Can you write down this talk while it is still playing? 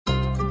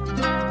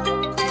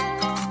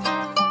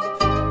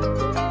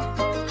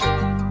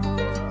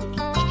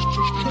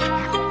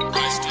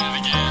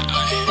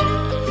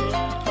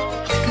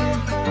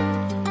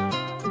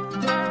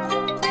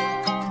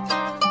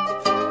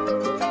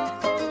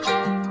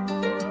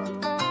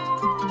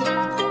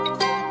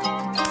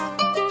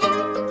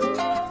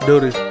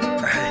Doodie.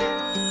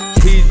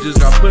 He just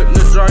got put in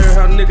the dryer,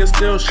 how niggas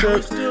still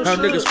shook. How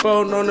niggas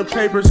folding on the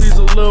papers, he's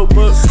a little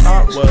book.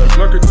 I was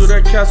lurking through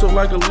that castle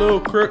like a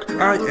little crook.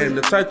 I am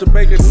the type to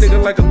bake a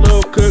nigga like a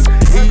little cook.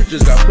 He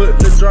just got put in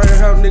the dryer,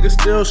 how niggas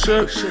still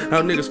shook.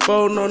 How niggas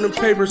folding on the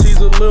papers, he's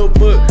a little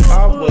book.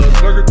 I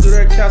was lurking through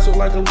that castle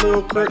like a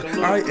little crook.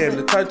 I am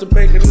the type to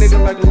bake a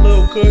nigga like a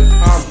little cook.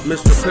 I'm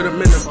Mr. Put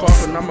him in the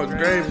coffin, I'm a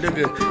grave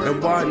nigga.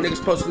 And why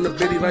niggas posting the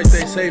biddy like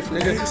they safe,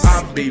 nigga?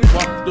 I be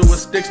walking through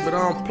with sticks, but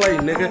I don't play,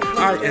 nigga.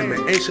 I am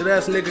an ancient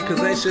ass nigga,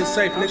 cause ain't shit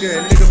safe, nigga.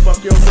 And nigga,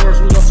 fuck your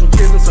morals, we got some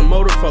kids and some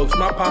motor folks.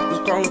 My pop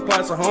was calling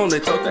Plaza home, they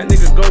told that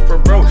nigga go for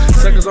broke.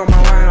 Seconds on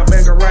my line, I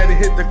bang a right and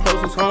hit the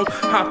closest home.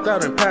 Hopped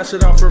out and passed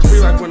it off for free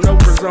like when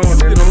Oprah's on.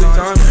 And the only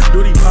time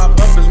Doodie pop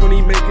up is when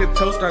he make it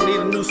toast. I need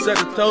a new set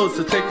of toes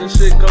to take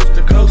this shit coast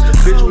to coast.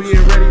 Bitch, we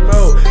in ready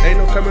mode, ain't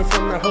no coming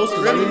from the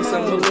hostess. I need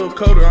something a little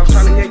colder, I'm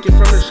trying to yank it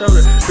from the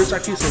shoulder. Bitch, I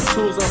keep some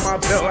tools on my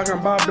belt like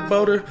I'm Bob the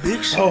Boulder.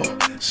 Oh,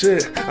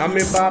 shit, I'm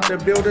in Bob the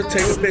Builder.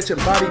 Take a bitch and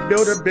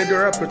bodybuilder, bend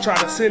her up and try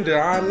to send her.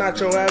 I'm not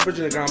your average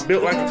nigga, I'm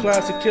built like a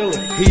classic killer.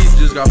 He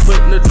just got put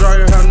in the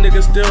dryer, how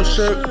niggas still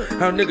shook.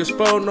 How niggas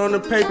folding on the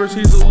papers,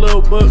 he's a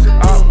little book.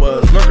 I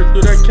was lurking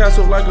through that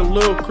castle like a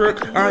little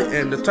crook. I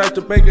am the type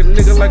to bake a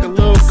nigga like a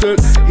little cook.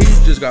 He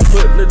just got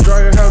put in the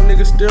dryer, how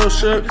niggas still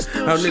shook.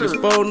 How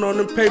niggas folding on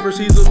the papers,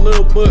 he's a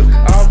little book.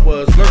 I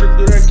was lurking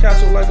through that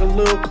castle like a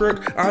little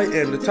crook. I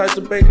am the type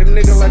to bake a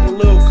nigga like a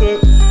little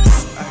cook.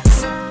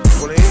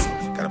 Wanna eat?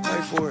 Gotta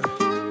pay for it.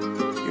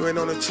 You ain't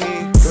on the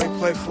team, you ain't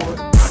play for it.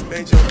 I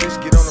made your bitch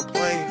get on the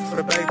plane for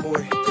the Bay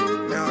Boy.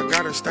 Now I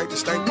got her state to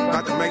state,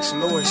 about to make some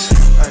noise.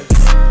 Ay.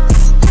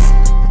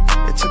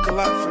 It took a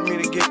lot for me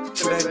to get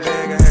to that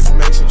bag, I had to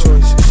make some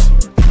choices.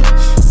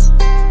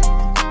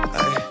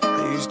 Ay.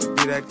 I used to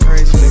be that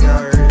crazy nigga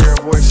out here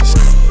hearing voices.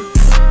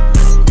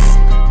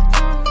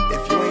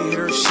 If you ain't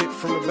hear shit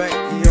from the back,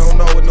 you don't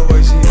know what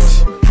noise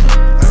is.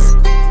 Ay.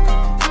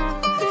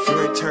 If you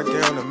ain't turned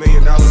down $1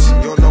 million,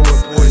 you don't know what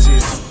poise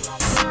is.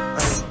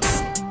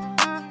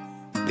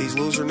 These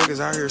loser niggas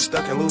out here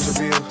stuck in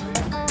Loserville.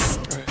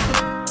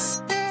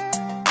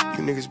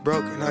 You niggas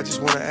broke, and I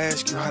just wanna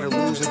ask you how to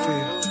lose and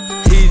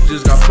feel. He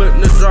just got put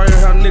in the dryer,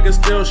 how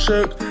niggas still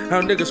shook.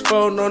 How niggas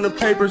folding on the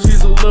papers,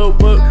 he's a little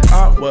book.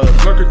 I was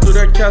lurking through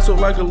that castle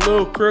like a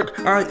little crook.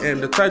 I am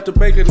the type to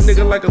bake a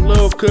nigga like a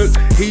little cook.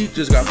 He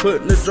just got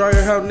put in the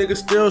dryer, how niggas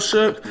still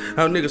shook.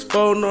 How niggas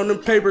folding on the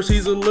papers,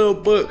 he's a little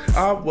book.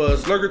 I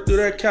was lurking through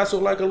that castle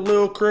like a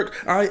little crook.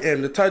 I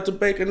am the type to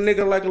bake a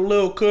nigga like a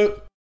little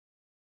cook.